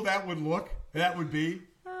cool that would look? That would be.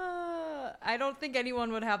 I don't think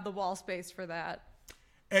anyone would have the wall space for that.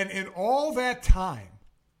 And in all that time,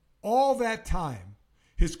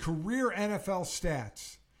 his career NFL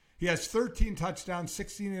stats, he has 13 touchdowns,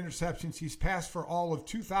 16 interceptions. He's passed for all of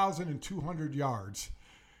 2,200 yards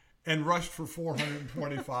and rushed for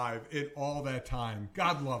 425 in all that time.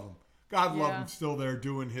 God love him. God love him, still there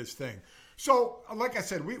doing his thing. So, like I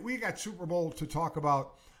said, we got Super Bowl to talk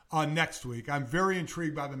about next week. I'm very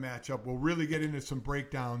intrigued by the matchup. We'll really get into some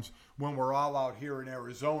breakdowns when we're all out here in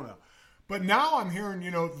Arizona. But now I'm hearing,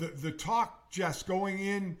 the talk, Jess, going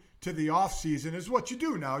in to the offseason is what you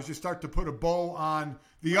do now is you start to put a bow on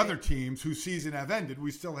the other teams whose season have ended.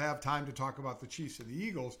 We still have time to talk about the Chiefs and the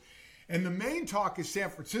Eagles. And the main talk is San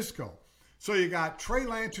Francisco. So you got Trey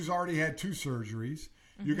Lance, who's already had 2 surgeries.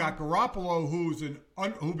 You got Garoppolo,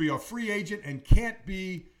 who'll be a free agent and can't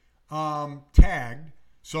be tagged.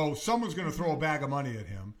 So someone's going to throw a bag of money at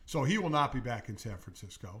him. So he will not be back in San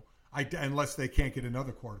Francisco unless they can't get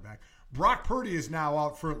another quarterback. Brock Purdy is now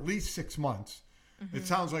out for at least 6 months. It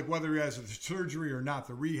sounds like whether he has the surgery or not,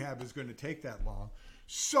 the rehab is going to take that long.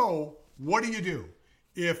 So what do?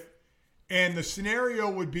 And the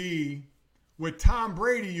scenario would be with Tom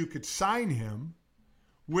Brady, you could sign him.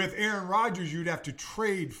 With Aaron Rodgers, you'd have to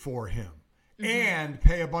trade for him and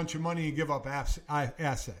pay a bunch of money and give up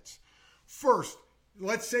assets. First,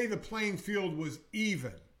 let's say the playing field was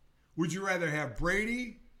even. Would you rather have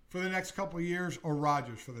Brady for the next couple of years or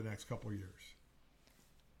Rodgers for the next couple of years?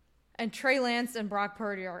 And Trey Lance and Brock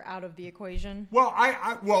Purdy are out of the equation. Well,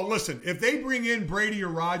 well, listen. If they bring in Brady or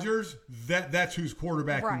Rodgers, that's who's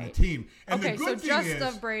quarterbacking the team. And okay, the good so thing just is,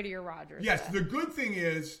 of Brady or Rodgers. Yes, the good thing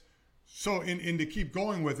is, so in to keep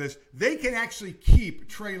going with this, they can actually keep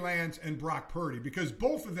Trey Lance and Brock Purdy because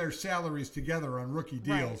both of their salaries together on rookie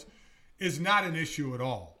deals is not an issue at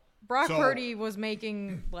all. Brock Purdy was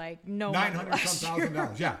making like no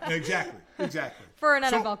 $900,000. Yeah, exactly. For an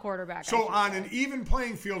NFL quarterback. So on an even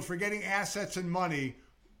playing field for getting assets and money,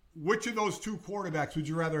 which of those 2 quarterbacks would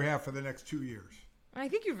you rather have for the next 2 years? I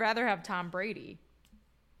think you'd rather have Tom Brady.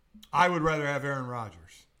 I would rather have Aaron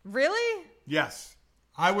Rodgers. Really? Yes.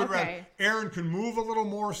 I would rather. Aaron can move a little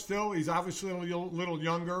more still. He's obviously a little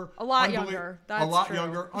younger. A lot younger. That's a lot true.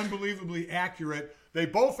 Younger. Unbelievably accurate. They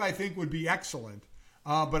both, I think, would be excellent.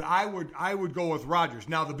 But I would go with Rodgers.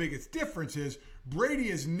 Now, the biggest difference is Brady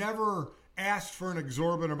has never asked for an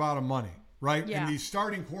exorbitant amount of money, right? Yeah. And these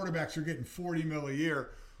starting quarterbacks are getting $40 million a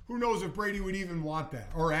year. Who knows if Brady would even want that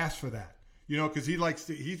or ask for that? Because he likes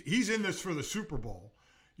to. He's in this for the Super Bowl.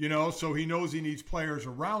 So he knows he needs players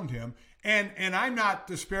around him. And I'm not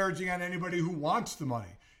disparaging on anybody who wants the money.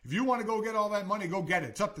 If you want to go get all that money, go get it.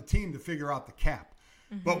 It's up to the team to figure out the cap.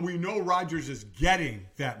 But we know Rodgers is getting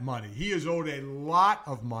that money. He is owed a lot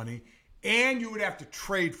of money, and you would have to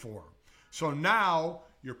trade for him. So now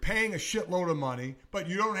you're paying a shitload of money, but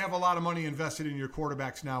you don't have a lot of money invested in your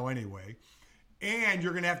quarterbacks now anyway. And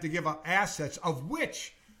you're going to have to give up assets, of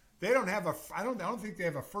which they don't have I don't think they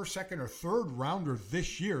have a first, second, or third rounder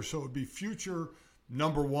this year. So it would be future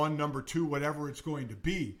number 1, number 2, whatever it's going to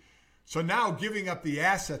be. So now giving up the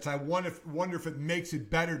assets, I wonder if it makes it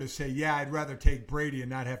better to say, yeah, I'd rather take Brady and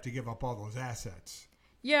not have to give up all those assets.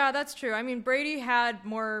 Yeah, that's true. I mean, Brady had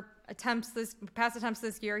more pass attempts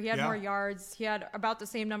this year. He had more yards. He had about the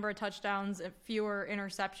same number of touchdowns, fewer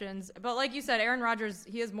interceptions. But like you said, Aaron Rodgers,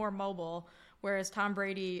 he is more mobile, whereas Tom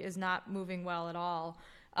Brady is not moving well at all.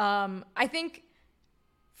 I think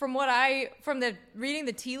from reading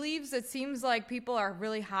the tea leaves, it seems like people are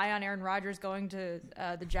really high on Aaron Rodgers going to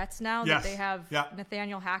the Jets now that they have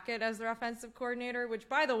Nathaniel Hackett as their offensive coordinator, which,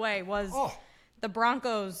 by the way, was the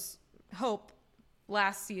Broncos' hope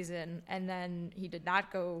last season. And then he did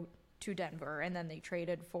not go to Denver, and then they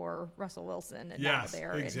traded for Russell Wilson, and now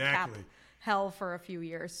they're in cap hell for a few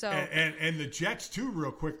years. So and the Jets too,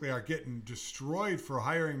 real quickly, are getting destroyed for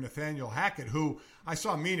hiring Nathaniel Hackett, who I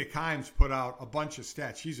saw Mina Kimes put out a bunch of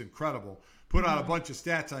stats. She's incredible. Put out a bunch of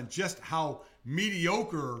stats on just how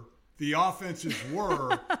mediocre the offenses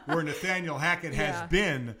were where Nathaniel Hackett has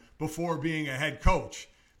been before being a head coach.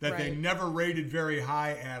 That they never rated very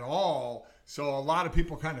high at all. So a lot of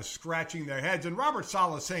people kind of scratching their heads. And Robert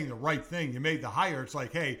Saleh is saying the right thing. You made the hire. It's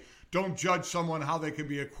like, hey, don't judge someone how they can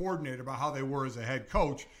be a coordinator by how they were as a head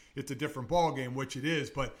coach. It's a different ballgame, which it is.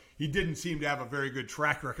 But he didn't seem to have a very good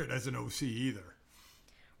track record as an OC either.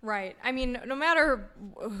 Right. I mean, no matter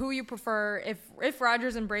who you prefer, if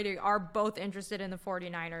Rodgers and Brady are both interested in the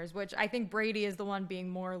 49ers, which I think Brady is the one being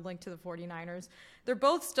more linked to the 49ers, they're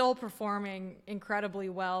both still performing incredibly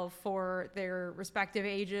well for their respective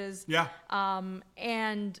ages. Yeah.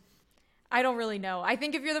 And I don't really know. I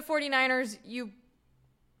think if you're the 49ers, you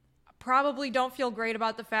probably don't feel great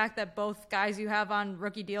about the fact that both guys you have on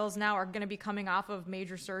rookie deals now are going to be coming off of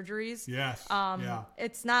major surgeries. Yes.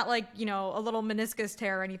 It's not like, a little meniscus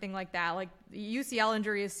tear or anything like that. Like, the UCL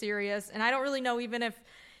injury is serious. And I don't really know, even if,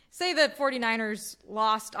 say the 49ers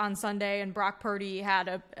lost on Sunday and Brock Purdy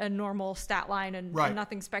had a normal stat line and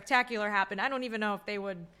nothing spectacular happened, I don't even know if they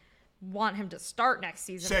would want him to start next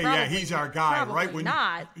season. He's our guy, right? Probably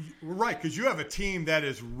not. Right, because you have a team that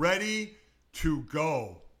is ready to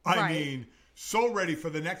go. I mean, so ready for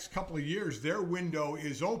the next couple of years. Their window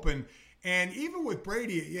is open. And even with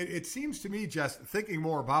Brady, it seems to me, just thinking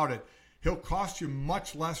more about it, he'll cost you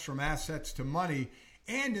much less from assets to money.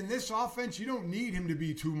 And in this offense, you don't need him to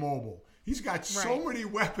be too mobile. He's got so many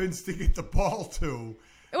weapons to get the ball to.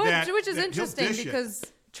 Which is interesting because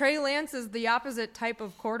Trey Lance is the opposite type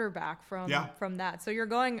of quarterback from that. So you're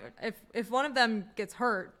going, if one of them gets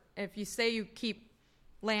hurt, if you say you keep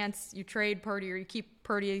Lance, you trade Purdy, or you keep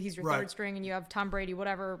Purdy, he's your third string, and you have Tom Brady,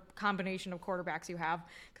 whatever combination of quarterbacks you have.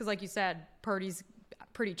 Because like you said, Purdy's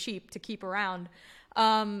pretty cheap to keep around.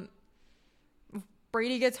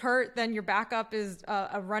 Brady gets hurt, then your backup is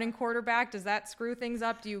a running quarterback. Does that screw things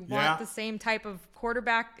up? Do you want the same type of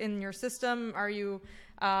quarterback in your system? Are you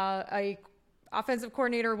a offensive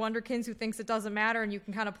coordinator wonderkins who thinks it doesn't matter and you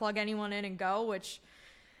can kind of plug anyone in and go? Which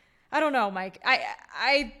I don't know, Mike.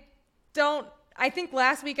 I think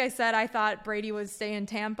last week I said I thought Brady would stay in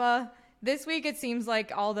Tampa. This week it seems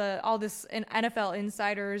like all this NFL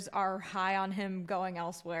insiders are high on him going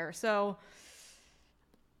elsewhere. So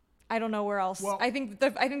I don't know where else. Well, I think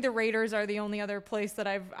the Raiders are the only other place that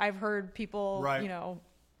I've heard people,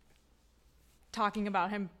 talking about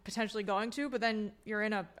him potentially going to. But then you're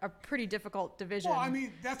in a pretty difficult division. Well, I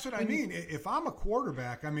mean, that's what I mean. If I'm a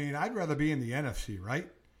quarterback, I mean, I'd rather be in the NFC, right?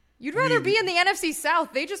 You'd rather be in the NFC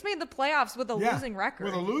South. They just made the playoffs with a losing record.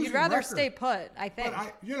 With a losing You'd rather record. stay put, I think.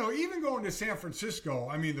 But even going to San Francisco,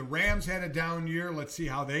 I mean, the Rams had a down year. Let's see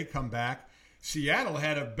how they come back. Seattle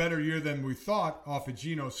had a better year than we thought off of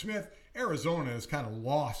Geno Smith. Arizona is kind of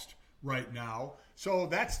lost right now. So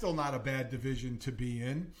that's still not a bad division to be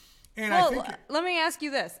in. And I think let me ask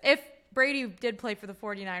you this. If Brady did play for the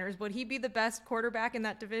 49ers, would he be the best quarterback in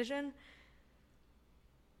that division?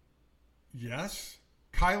 Yes.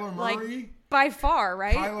 Kyler Murray. Like, by far,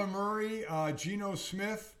 right? Kyler Murray, Geno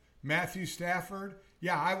Smith, Matthew Stafford.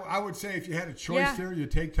 Yeah, I would say if you had a choice there,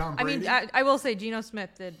 you'd take Tom Brady. I mean, I will say Geno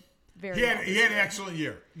Smith did very well. He had an excellent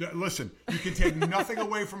year. Listen, you can take nothing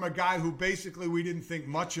away from a guy who basically we didn't think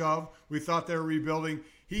much of. We thought they were rebuilding.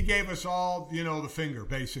 He gave us all, the finger,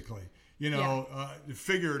 basically.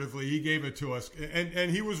 Figuratively, he gave it to us.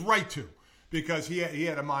 And he was right to, because he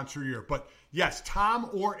had a monster year. But, yes, Tom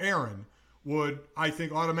or Aaron would, I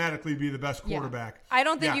think, automatically be the best quarterback. Yeah. I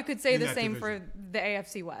don't think you could say the same for the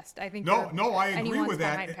AFC West. I think no, I agree with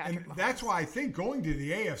that. And that's why I think going to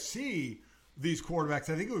the AFC, these quarterbacks,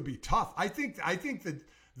 I think it would be tough. I think that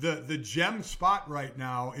the gem spot right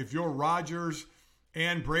now, if you're Rodgers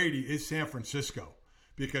and Brady, is San Francisco,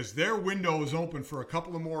 because their window is open for a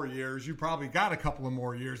couple of more years. You probably got a couple of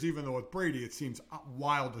more years, even though with Brady it seems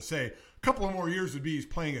wild to say. A couple of more years would be he's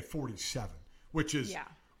playing at 47, which is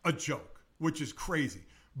a joke, which is crazy.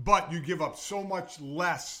 But you give up so much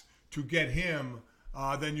less to get him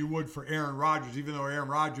than you would for Aaron Rodgers, even though Aaron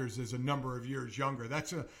Rodgers is a number of years younger.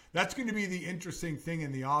 That's going to be the interesting thing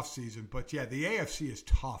in the offseason. But, yeah, the AFC is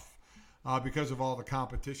tough because of all the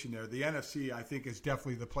competition there. The NFC, I think, is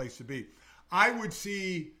definitely the place to be. I would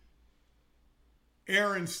see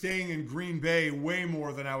Aaron staying in Green Bay way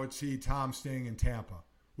more than I would see Tom staying in Tampa.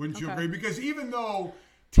 Wouldn't you agree? Because even though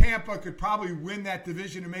Tampa could probably win that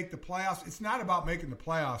division and make the playoffs, it's not about making the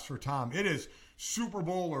playoffs for Tom. It is Super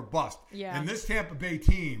Bowl or bust. Yeah. And this Tampa Bay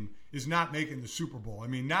team is not making the Super Bowl. I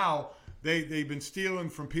mean, now they've been stealing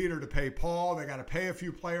from Peter to pay Paul. They got to pay a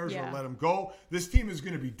few players or let them go. This team is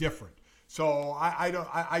going to be different. So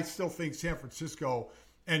I still think San Francisco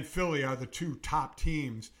and Philly are the two top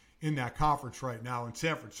teams in that conference right now. And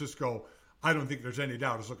San Francisco, I don't think there's any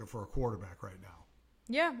doubt, is looking for a quarterback right now.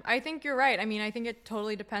 Yeah, I think you're right. I mean, I think it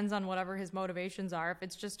totally depends on whatever his motivations are. If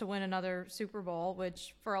it's just to win another Super Bowl,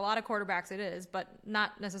 which for a lot of quarterbacks it is, but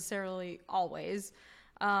not necessarily always,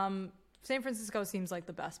 San Francisco seems like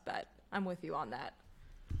the best bet. I'm with you on that.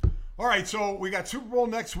 All right, so we got Super Bowl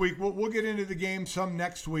next week. We'll get into the game some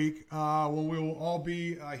next week when we will all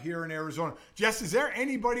be here in Arizona. Jess, is there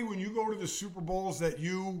anybody when you go to the Super Bowls that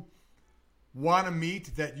you want to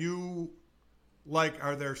meet, that you like?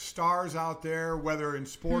 Are there stars out there, whether in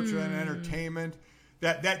sports or in entertainment,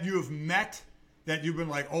 that you have met, that you've been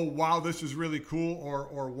like, oh, wow, this is really cool,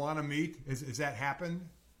 or want to meet? Has that happened?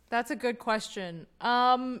 That's a good question.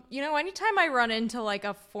 Anytime I run into like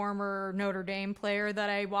a former Notre Dame player that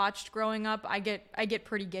I watched growing up, I get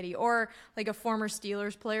pretty giddy. Or like a former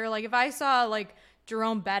Steelers player. Like if I saw like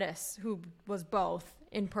Jerome Bettis, who was both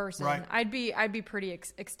in person, I'd be pretty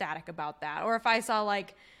ecstatic about that. Or if I saw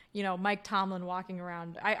like, Mike Tomlin walking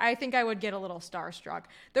around, I think I would get a little starstruck.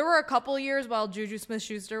 There were a couple years while Juju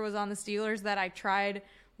Smith-Schuster was on the Steelers that I tried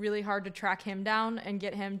really hard to track him down and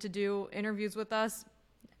get him to do interviews with us.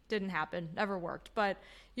 Didn't happen, never worked. But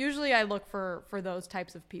usually I look for those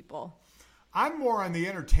types of people. I'm more on the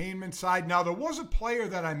entertainment side. Now, there was a player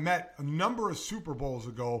that I met a number of Super Bowls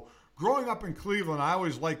ago. Growing up in Cleveland, I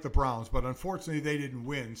always liked the Browns, but unfortunately they didn't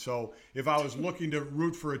win. So if I was looking to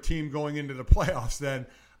root for a team going into the playoffs, then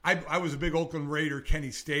I was a big Oakland Raider, Kenny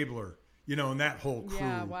Stabler, and that whole crew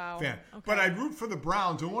fan. Okay. But I'd root for the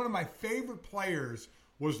Browns, and one of my favorite players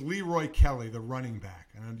was Leroy Kelly, the running back.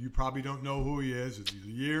 And you probably don't know who he is. It's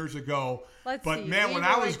years ago. Let's but see. Man, Leroy when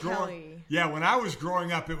I was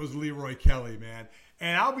growing up, it was Leroy Kelly, man.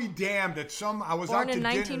 And I'll be damned that I was born out to in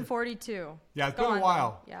dinner. 1942. Yeah, it's been a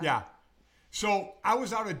while. Yeah. So I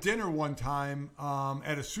was out at dinner one time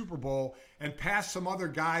at a Super Bowl and passed some other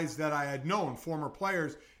guys that I had known, former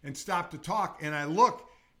players, and stopped to talk. And I look,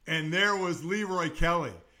 and there was Leroy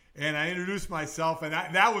Kelly. And I introduced myself, and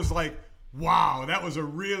that was like, wow, that was a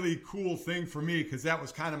really cool thing for me because that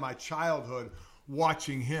was kind of my childhood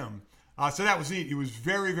watching him. So that was neat. He was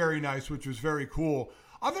very, very nice, which was very cool.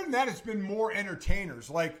 Other than that, it's been more entertainers.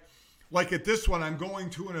 Like at this one, I'm going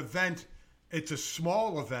to an event. It's a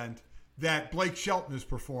small event that Blake Shelton is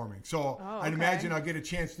performing. So I'd imagine I'll get a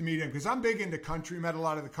chance to meet him because I'm big into country, met a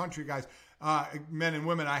lot of the country guys, men and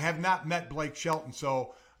women. I have not met Blake Shelton.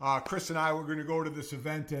 So Chris and I were going to go to this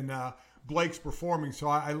event and Blake's performing. So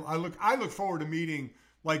I look forward to meeting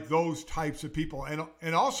like those types of people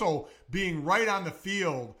and also being right on the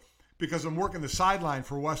field because I'm working the sideline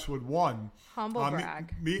for Westwood One. Humble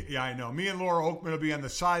brag. Yeah, I know. Me and Laura Oakman will be on the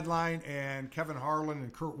sideline, and Kevin Harlan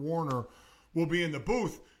and Kurt Warner will be in the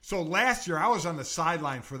booth. So last year, I was on the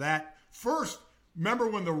sideline for that. First, remember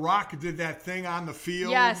when The Rock did that thing on the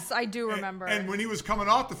field? Yes, I do remember. And when he was coming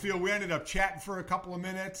off the field, we ended up chatting for a couple of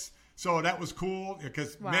minutes. So that was cool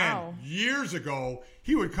because, man, years ago,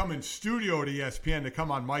 he would come in studio to ESPN to come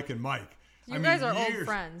on Mike and Mike. You guys are old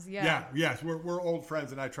friends, yeah. Yes, we're old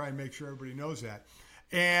friends, and I try and make sure everybody knows that.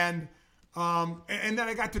 And then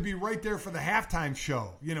I got to be right there for the halftime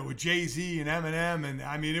show, with Jay-Z and Eminem, and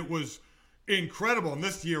I mean, it was incredible. And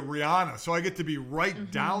this year, Rihanna, so I get to be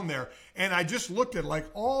right down there. And I just looked at like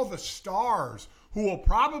all the stars who will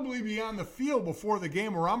probably be on the field before the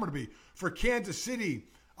game where I'm going to be. For Kansas City,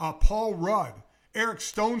 Paul Rudd. Eric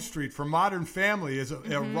Stonestreet from Modern Family is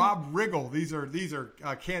Rob Riggle. These are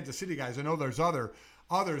Kansas City guys. I know there's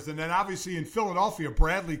others, and then obviously in Philadelphia,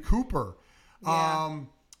 Bradley Cooper, Miles.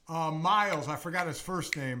 I forgot his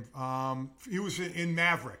first name. He was in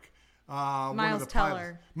Maverick. Miles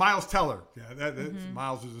Teller. Miles Teller. Yeah,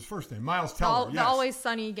 Miles is his first name. Miles Teller. The Always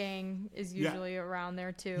Sunny gang is usually around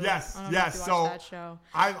there too. Yes, I don't know if you watch that show.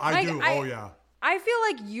 I do. Oh yeah. I feel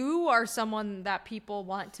like you are someone that people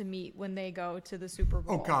want to meet when they go to the Super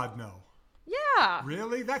Bowl. Oh, God, no. Yeah.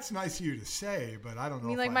 Really? That's nice of you to say, but I don't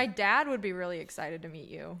know. I mean, my dad would be really excited to meet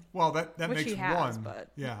you. Well, that which makes he has, one. But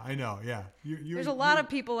yeah, I know. Yeah. There's a lot of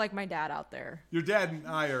people like my dad out there. Your dad and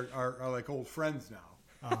I are like old friends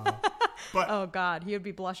now. But oh, God. He would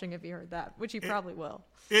be blushing if he heard that, which he probably will.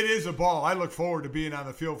 It is a ball. I look forward to being on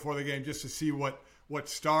the field before the game just to see what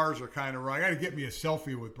stars are kind of running. I got to get me a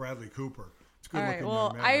selfie with Bradley Cooper. All right.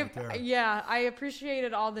 Well, I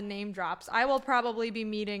appreciated all the name drops. I will probably be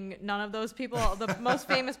meeting none of those people. The most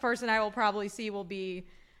famous person I will probably see will be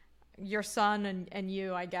your son and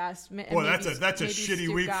you, I guess. Well, that's a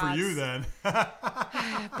shitty week Gotts. For you then.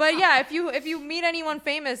 But yeah, if you meet anyone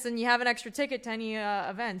famous and you have an extra ticket to any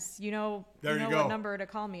events, you know what number to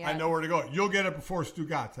call me at. I know where to go. You'll get it before Stu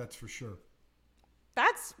Gotts, that's for sure.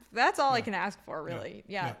 That's all I can ask for, really.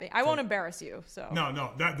 Yeah. I won't embarrass you. So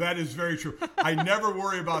no, that is very true. I never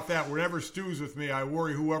worry about that. Whenever Stu's with me, I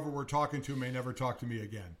worry whoever we're talking to may never talk to me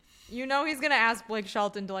again. He's gonna ask Blake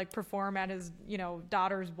Shelton to perform at his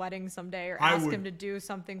daughter's wedding someday, or ask him to do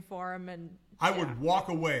something for him, and I would walk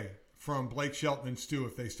away from Blake Shelton and Stu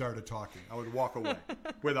if they started talking. I would walk away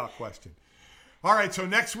without question. All right, so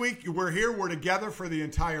next week, we're here. We're together for the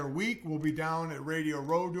entire week. We'll be down at Radio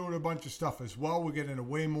Row doing a bunch of stuff as well. We'll get into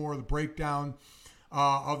way more of the breakdown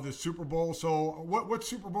of the Super Bowl. So what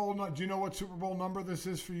Super Bowl, do you know what Super Bowl number this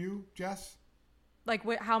is for you, Jess?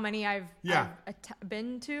 How many I've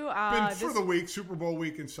been to? For the week, Super Bowl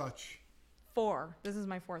week and such. 4. This is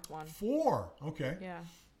my 4th one. 4, okay. Yeah.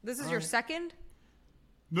 This is your second?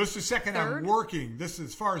 This is second. Third? I'm working. This is,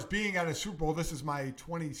 as far as being at a Super Bowl, this is my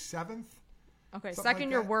 27th. Okay,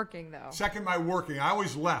 second you're working, though. Second, my working. I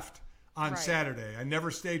always left on Saturday. I never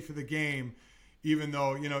stayed for the game, even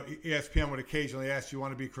though, ESPN would occasionally ask, you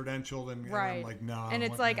want to be credentialed? And I'm like, no. And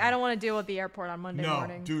it's I don't want to deal with the airport on Monday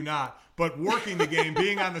morning. No, do not. But working the game,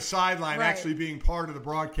 being on the sideline, actually being part of the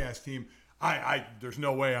broadcast team, there's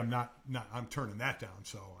no way I'm turning that down.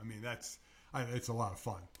 So, I mean, it's a lot of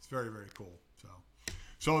fun. It's very, very cool.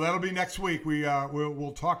 So that'll be next week.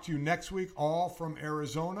 We'll talk to you next week, all from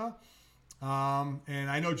Arizona. And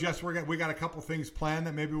I know, Jess, we got a couple things planned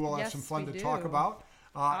that maybe we'll have some fun to talk about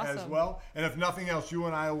as well. And if nothing else, you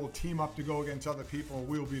and I will team up to go against other people, and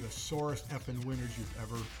we'll be the sorest effing winners you've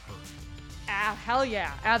ever heard. Hell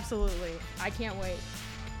yeah, absolutely. I can't wait.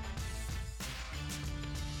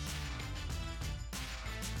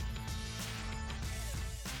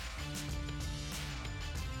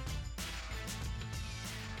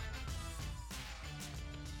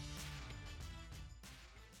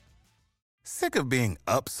 Sick of being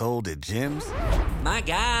upsold at gyms? My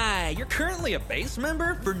guy, you're currently a base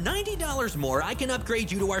member? For $90 more, I can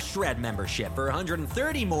upgrade you to our Shred membership. For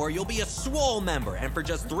 $130 more, you'll be a Swole member. And for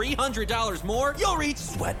just $300 more, you'll reach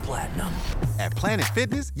Sweat Platinum. At Planet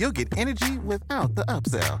Fitness, you'll get energy without the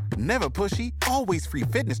upsell. Never pushy, always free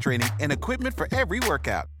fitness training and equipment for every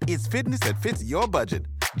workout. It's fitness that fits your budget.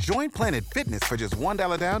 Join Planet Fitness for just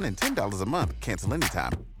 $1 down and $10 a month. Cancel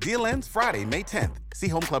anytime. Deal ends Friday, May 10th. See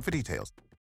Home Club for details.